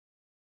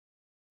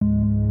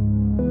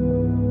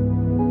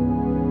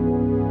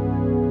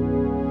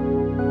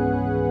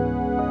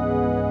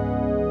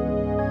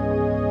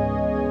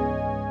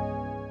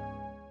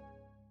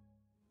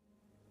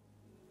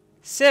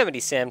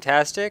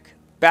Samtastic,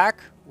 back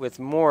with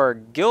more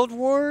Guild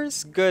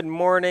Wars. Good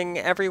morning,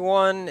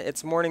 everyone.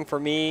 It's morning for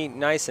me,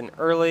 nice and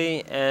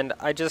early, and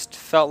I just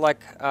felt like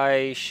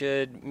I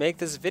should make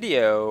this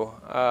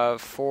video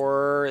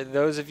for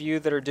those of you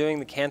that are doing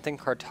the Canton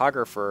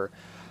Cartographer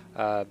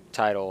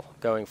title,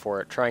 going for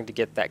it, trying to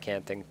get that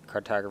Canton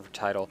Cartographer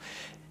title.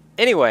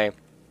 Anyway,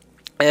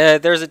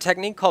 there's a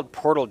technique called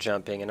portal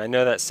jumping, and I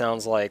know that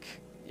sounds like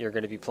you're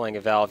going to be playing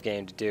a Valve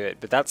game to do it,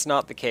 but that's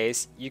not the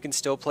case. You can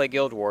still play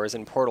Guild Wars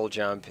and portal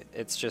jump.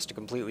 It's just a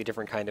completely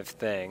different kind of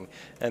thing,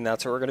 and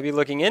that's what we're going to be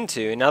looking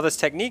into. Now, this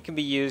technique can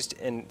be used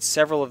in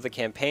several of the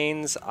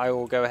campaigns. I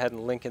will go ahead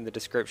and link in the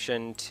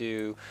description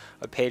to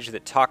a page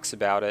that talks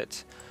about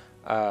it,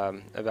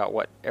 about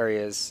what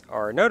areas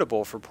are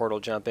notable for portal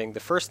jumping. The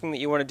first thing that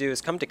you want to do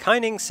is come to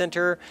Kaining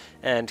Center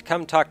and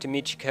come talk to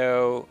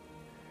Michiko,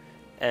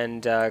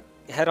 and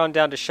head on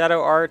down to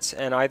Shadow Arts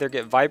and either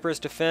get Viper's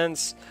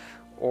Defense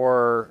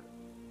or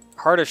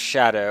Heart of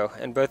Shadow,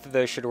 and both of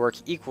those should work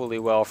equally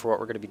well for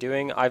what we're going to be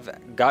doing.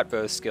 I've got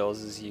both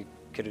skills, as you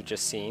could have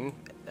just seen,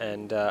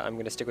 and I'm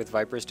going to stick with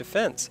Viper's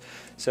Defense.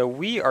 So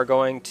we are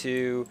going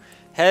to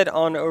head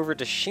on over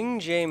to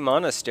Xingye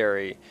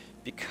Monastery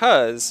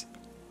because,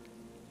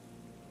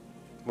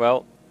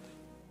 well,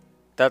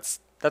 that's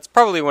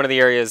probably one of the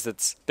areas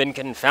that's been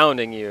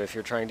confounding you if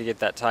you're trying to get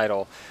that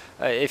title.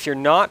 If you're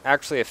not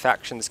actually a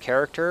factions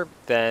character,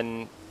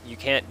 then you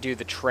can't do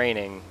the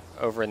training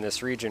over in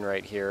this region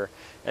right here,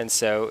 and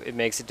so it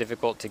makes it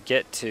difficult to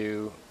get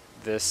to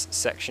this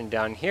section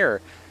down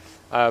here.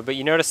 But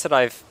you notice that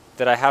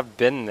I have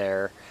been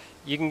there.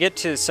 You can get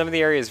to some of the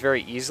areas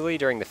very easily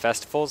during the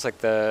festivals, like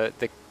the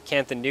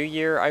Canton New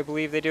Year, I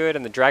believe they do it,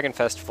 and the Dragon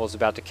Festival is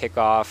about to kick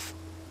off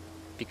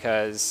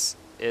because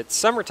it's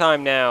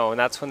summertime now, and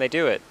that's when they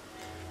do it,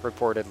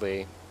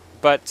 reportedly.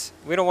 But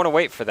we don't want to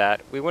wait for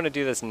that. We want to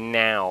do this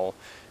now.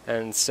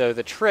 And so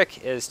the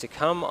trick is to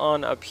come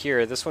on up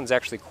here. This one's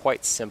actually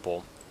quite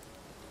simple.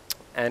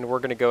 And we're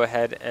going to go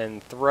ahead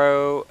and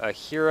throw a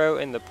hero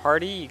in the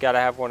party. You got to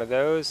have one of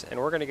those. And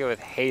we're going to go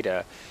with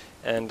Haida.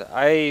 And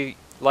I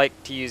like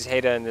to use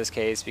Haida in this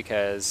case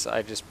because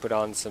I just put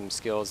on some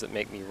skills that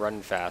make me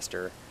run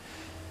faster.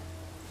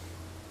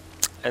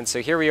 And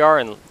so here we are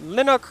in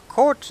Linnock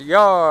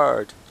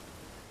Courtyard.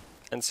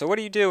 And so what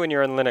do you do when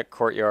you're in Linnock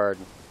Courtyard?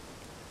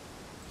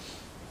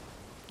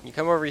 You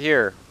come over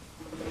here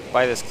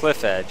by this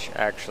cliff edge,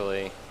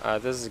 actually.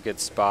 This is a good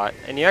spot.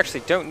 And you actually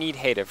don't need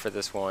Haida for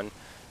this one.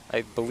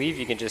 I believe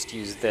you can just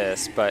use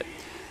this, but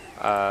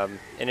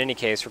in any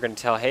case, we're going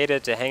to tell Haida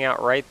to hang out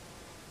right...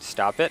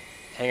 Stop it.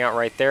 Hang out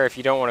right there. If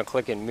you don't want to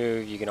click and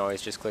move, you can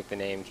always just click the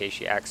name in case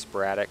she acts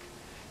sporadic.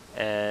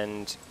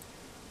 And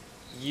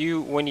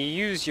when you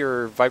use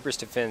your Viper's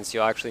Defense,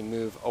 you'll actually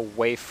move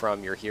away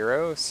from your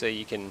hero, so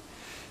you can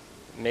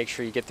make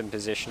sure you get them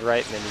positioned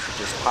right, and then you can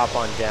just hop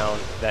on down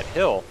that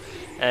hill.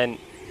 And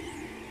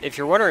if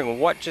you're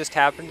wondering what just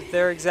happened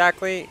there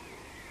exactly,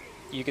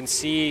 you can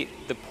see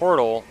the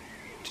portal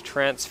to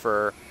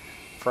transfer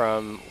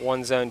from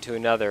one zone to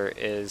another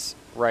is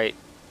right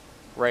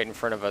in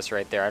front of us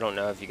right there. I don't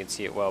know if you can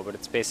see it well, but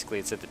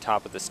it's at the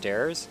top of the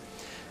stairs.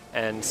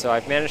 And so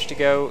I've managed to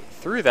go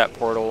through that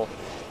portal,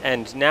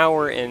 and now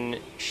we're in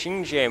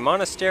Xingye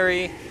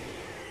Monastery,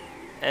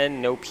 and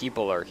no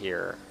people are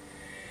here.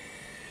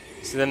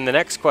 So then the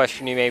next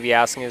question you may be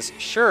asking is,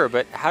 sure,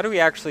 but how do we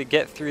actually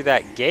get through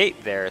that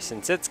gate there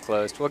since it's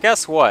closed? Well,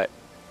 guess what?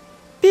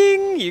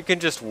 Bing! You can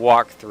just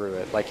walk through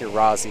it like you're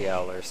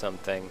Raziel or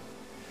something.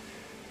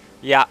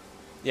 Yeah,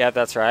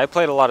 that's right. I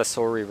played a lot of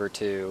Soul Reaver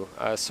too.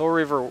 Soul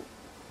Reaver,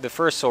 the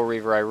first Soul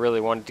Reaver I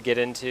really wanted to get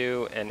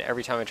into, and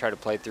every time I tried to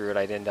play through it,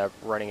 I'd end up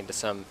running into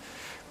some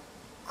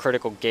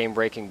critical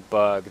game-breaking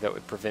bug that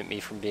would prevent me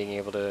from being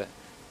able to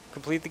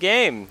complete the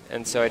game.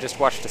 And so I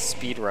just watched a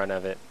speed run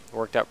of it. It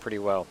worked out pretty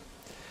well.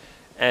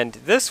 And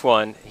this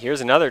one, here's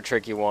another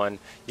tricky one.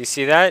 You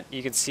see that?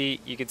 You can see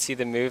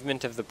the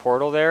movement of the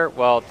portal there.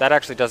 Well, that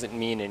actually doesn't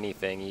mean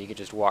anything. You could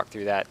just walk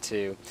through that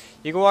too.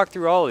 You can walk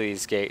through all of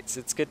these gates.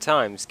 It's good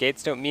times.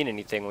 Gates don't mean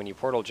anything when you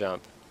portal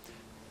jump.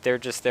 They're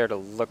just there to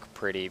look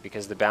pretty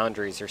because the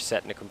boundaries are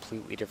set in a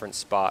completely different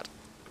spot.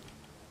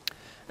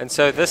 And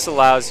so this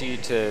allows you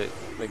to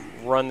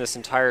run this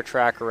entire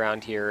track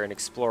around here and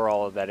explore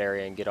all of that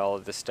area and get all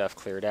of this stuff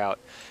cleared out.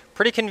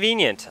 Pretty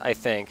convenient, I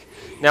think.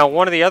 Now,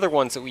 one of the other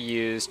ones that we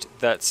used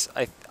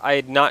I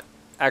had not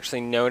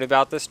actually known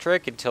about this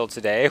trick until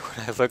today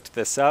when I looked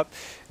this up,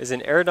 is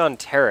an Eridon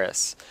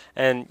Terrace.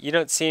 And you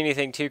don't see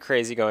anything too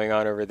crazy going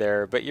on over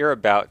there, but you're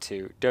about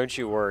to. Don't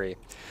you worry.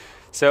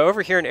 So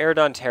over here in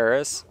Eridon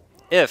Terrace,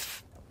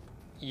 if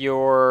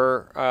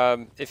you're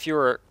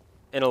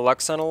in a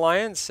Luxon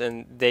alliance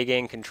and they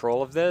gain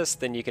control of this,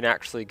 then you can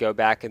actually go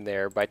back in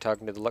there by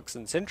talking to the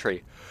Luxon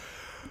Sentry.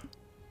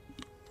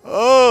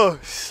 Oh,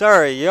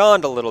 sorry,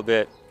 yawned a little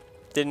bit.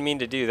 Didn't mean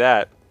to do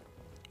that.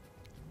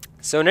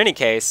 So in any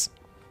case,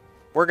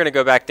 we're going to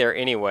go back there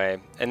anyway.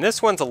 And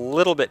this one's a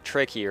little bit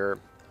trickier.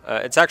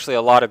 It's actually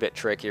a lot a bit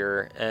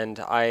trickier, and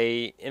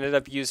I ended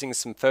up using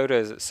some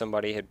photos that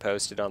somebody had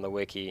posted on the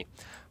wiki.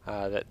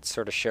 that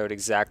sort of showed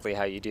exactly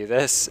how you do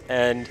this,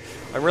 and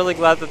I'm really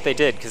glad that they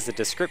did, because the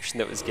description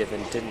that was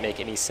given didn't make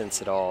any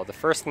sense at all. The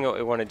first thing that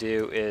we want to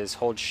do is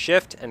hold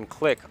shift and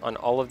click on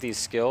all of these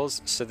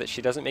skills so that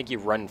she doesn't make you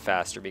run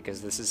faster,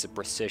 because this is a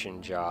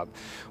precision job.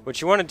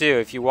 What you want to do,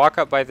 if you walk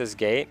up by this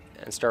gate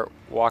and start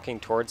walking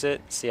towards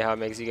it, see how it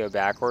makes you go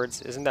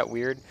backwards? Isn't that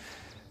weird?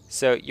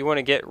 So you want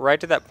to get right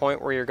to that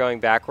point where you're going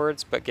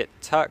backwards, but get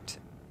tucked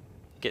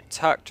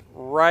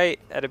right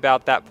at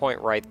about that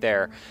point right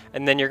there.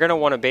 And then you're going to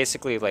want to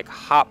basically like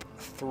hop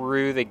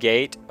through the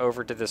gate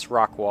over to this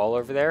rock wall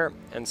over there.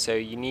 And so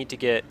you need to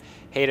get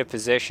Haida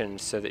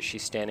positioned so that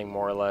she's standing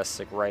more or less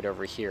like right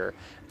over here.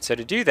 So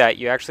to do that,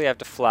 you actually have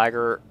to flag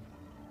her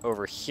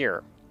over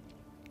here,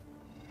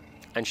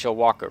 and she'll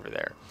walk over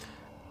there.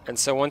 And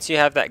so once you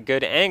have that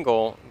good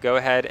angle, go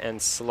ahead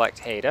and select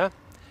Haida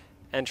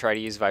and try to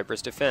use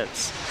Viper's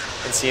Defense.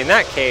 And see, in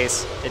that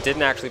case, it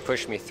didn't actually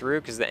push me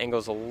through because the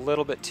angle's a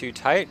little bit too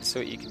tight. So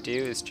what you can do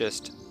is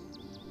just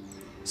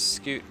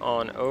scoot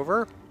on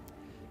over,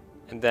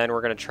 and then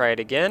we're going to try it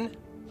again.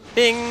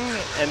 Bing!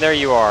 And there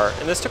you are.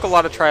 And this took a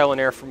lot of trial and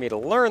error for me to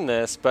learn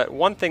this, but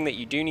one thing that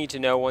you do need to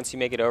know once you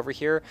make it over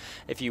here,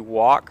 if you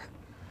walk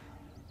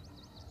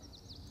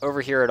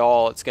over here at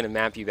all, it's going to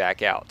map you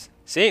back out.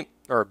 See?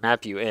 Or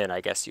map you in,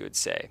 I guess you would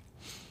say.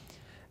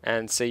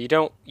 And so you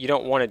don't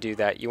want to do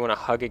that. You want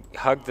to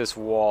hug this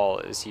wall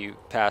as you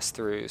pass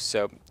through.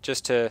 So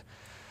just to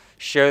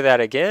show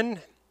that again,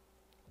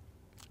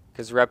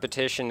 because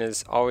repetition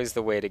is always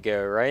the way to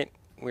go, right?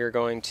 We're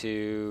going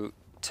to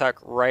tuck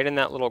right in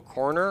that little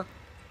corner.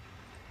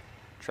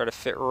 Try to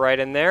fit right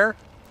in there.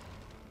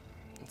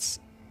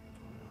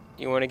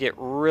 You want to get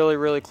really,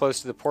 really close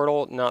to the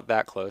portal. Not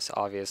that close,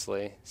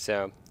 obviously.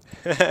 So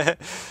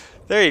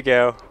there you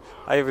go.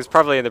 I was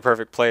probably in the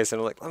perfect place,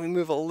 and I'm like, let me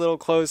move a little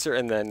closer,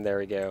 and then there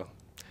we go.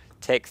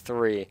 Take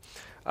 3.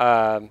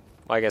 Well,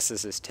 I guess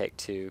this is take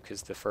 2,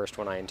 because the first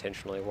one I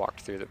intentionally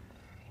walked through the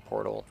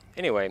portal.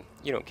 Anyway,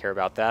 you don't care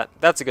about that.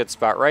 That's a good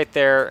spot right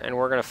there, and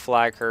we're going to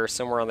flag her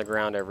somewhere on the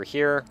ground over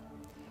here.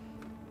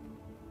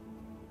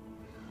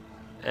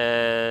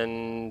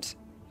 And,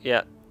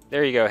 yeah,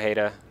 there you go,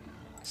 Haida.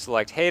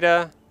 Select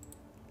Haida,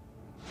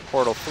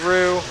 portal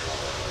through,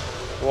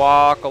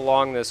 walk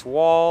along this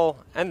wall,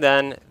 and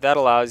then that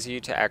allows you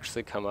to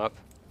actually come up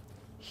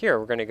here.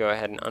 We're going to go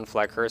ahead and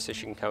unflag her so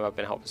she can come up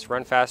and help us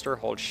run faster.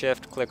 Hold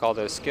shift, click all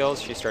those skills,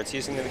 she starts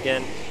using them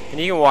again, and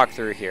you can walk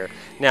through here.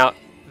 Now,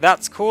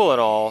 that's cool and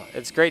all.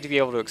 It's great to be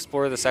able to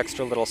explore this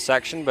extra little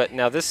section, but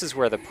now this is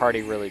where the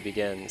party really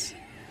begins.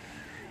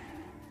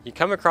 You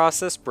come across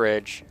this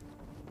bridge,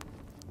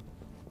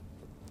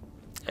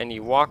 and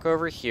you walk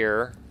over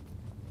here,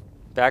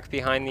 back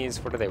behind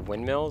these, what are they,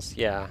 windmills?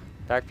 Yeah.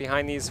 Back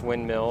behind these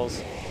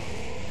windmills,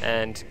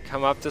 and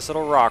come up this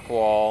little rock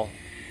wall,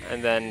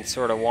 and then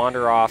sort of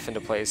wander off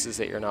into places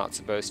that you're not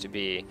supposed to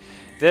be.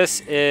 This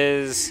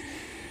is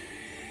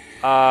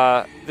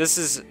a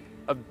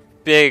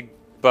big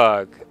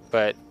bug,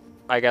 but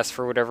I guess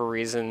for whatever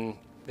reason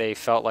they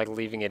felt like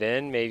leaving it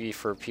in. Maybe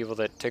for people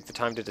that took the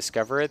time to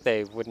discover it,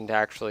 they wouldn't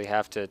actually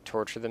have to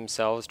torture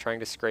themselves trying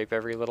to scrape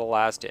every little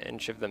last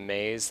inch of the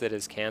maze that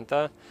is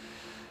Cantha.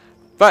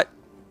 But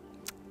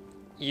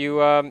you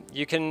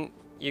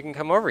can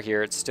come over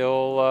here. It's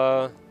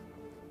still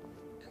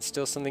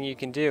something you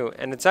can do,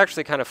 and it's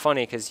actually kind of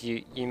funny because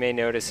you may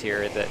notice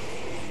here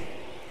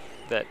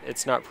that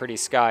it's not pretty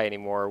sky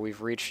anymore.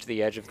 We've reached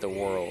the edge of the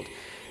world,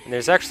 and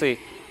there's actually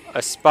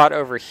a spot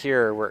over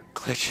here where it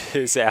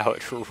glitches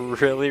out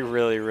really,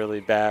 really, really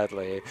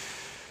badly,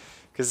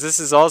 because this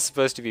is all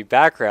supposed to be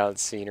background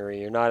scenery.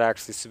 You're not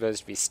actually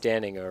supposed to be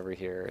standing over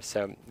here.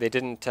 So they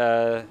didn't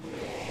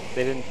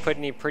put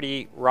any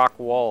pretty rock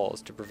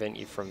walls to prevent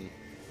you from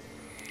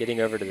getting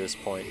over to this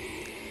point.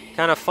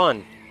 Kind of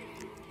fun.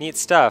 Neat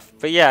stuff.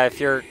 But yeah, if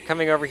you're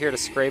coming over here to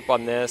scrape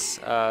on this,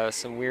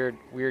 some weird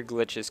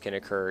glitches can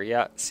occur.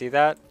 Yeah, see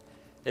that?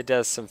 It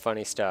does some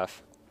funny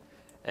stuff.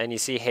 And you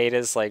see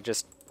Haida's like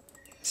just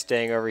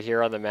staying over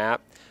here on the map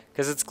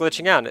because it's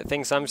glitching out. It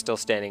thinks I'm still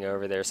standing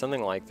over there,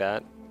 something like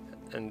that.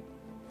 And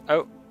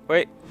oh,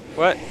 wait,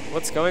 what?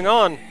 What's going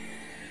on?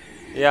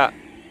 Yeah.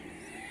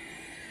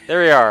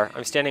 There we are.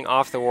 I'm standing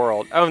off the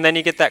world. Oh, and then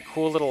you get that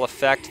cool little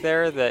effect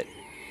there that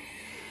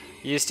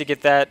you used to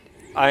get that.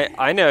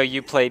 I know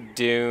you played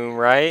Doom,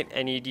 right?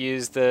 And you'd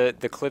use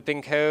the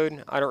clipping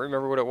code. I don't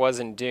remember what it was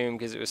in Doom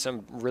because it was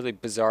some really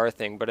bizarre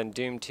thing, but in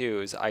Doom 2 it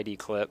was ID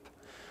clip.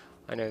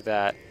 I know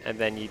that. And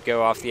then you'd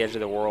go off the edge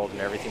of the world and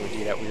everything would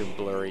do that weird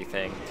blurry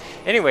thing.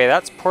 Anyway,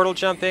 that's portal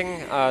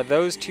jumping.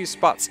 Those two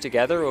spots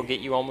together will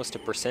get you almost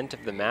 1%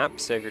 of the map.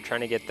 So if you're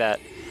trying to get that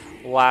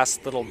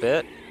last little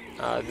bit,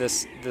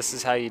 this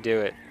is how you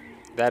do it.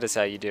 That is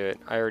how you do it.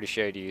 I already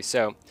showed you.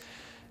 So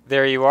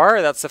there you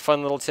are. That's a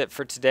fun little tip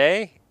for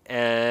today.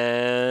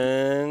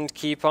 And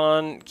keep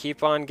on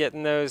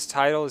getting those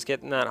titles,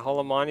 getting that Hall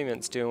of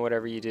Monuments, doing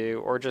whatever you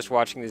do, or just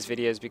watching these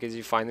videos because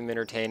you find them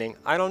entertaining.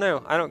 I don't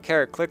know. I don't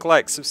care. Click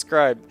like,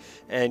 subscribe,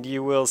 and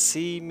you will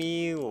see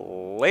me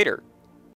later.